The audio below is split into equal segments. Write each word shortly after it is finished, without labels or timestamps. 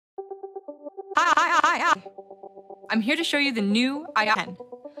I'm here to show you the new iPhone 10.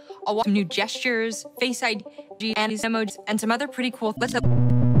 I'll walk some new gestures, Face ID, and emojis, and some other pretty cool.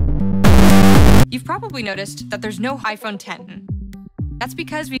 You've probably noticed that there's no iPhone 10. That's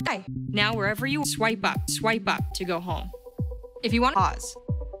because now wherever you swipe up to go home. If you want to pause,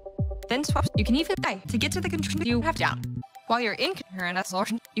 then swap. You can even to get to the control you have down. While you're in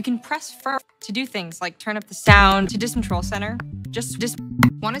you can press first to do things like turn up the sound to this control center. Just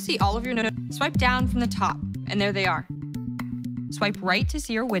want to see all of your notes. Swipe down from the top, and there they are. Swipe right to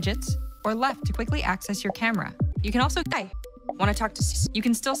see your widgets, or left to quickly access your camera. You can also want to talk to. You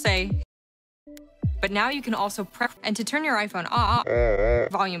can still say. But now you can also press and to turn your iPhone off,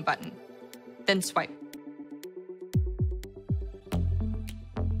 volume button, then swipe.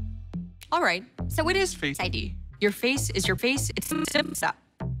 All right, so it is Face ID. Your face is your face. It's simple.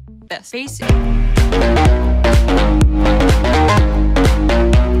 This face.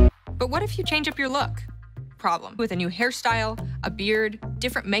 But what if you change up your look? Problem with a new hairstyle, a beard,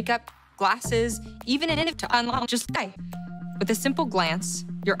 different makeup, glasses, even an edit to unlock. Just with a simple glance,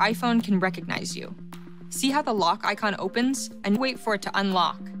 your iPhone can recognize you. See how the lock icon opens and wait for it to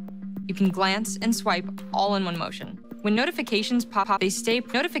unlock. You can glance and swipe all in one motion. When notifications pop up, they stay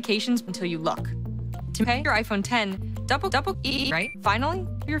notifications until you look. To pay your iPhone 10, double E, right? Finally,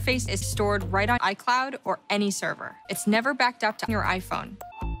 your face is stored right on iCloud or any server. It's never backed up to your iPhone.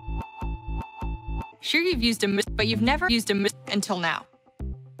 Sure, you've used but you've never used until now.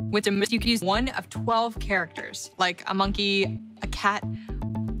 With you can use one of 12 characters, like a monkey, a cat,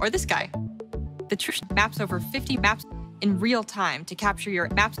 or this guy. The truth maps over 50 maps in real time to capture your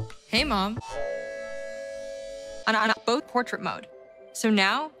maps. Hey, Mom. On both portrait mode. So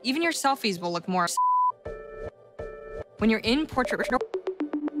now, even your selfies will look more. When you're in portrait,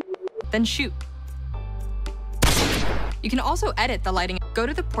 then shoot. You can also edit the lighting. Go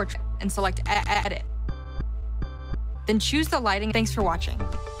to the portrait and select edit. Then choose the lighting. Thanks for watching.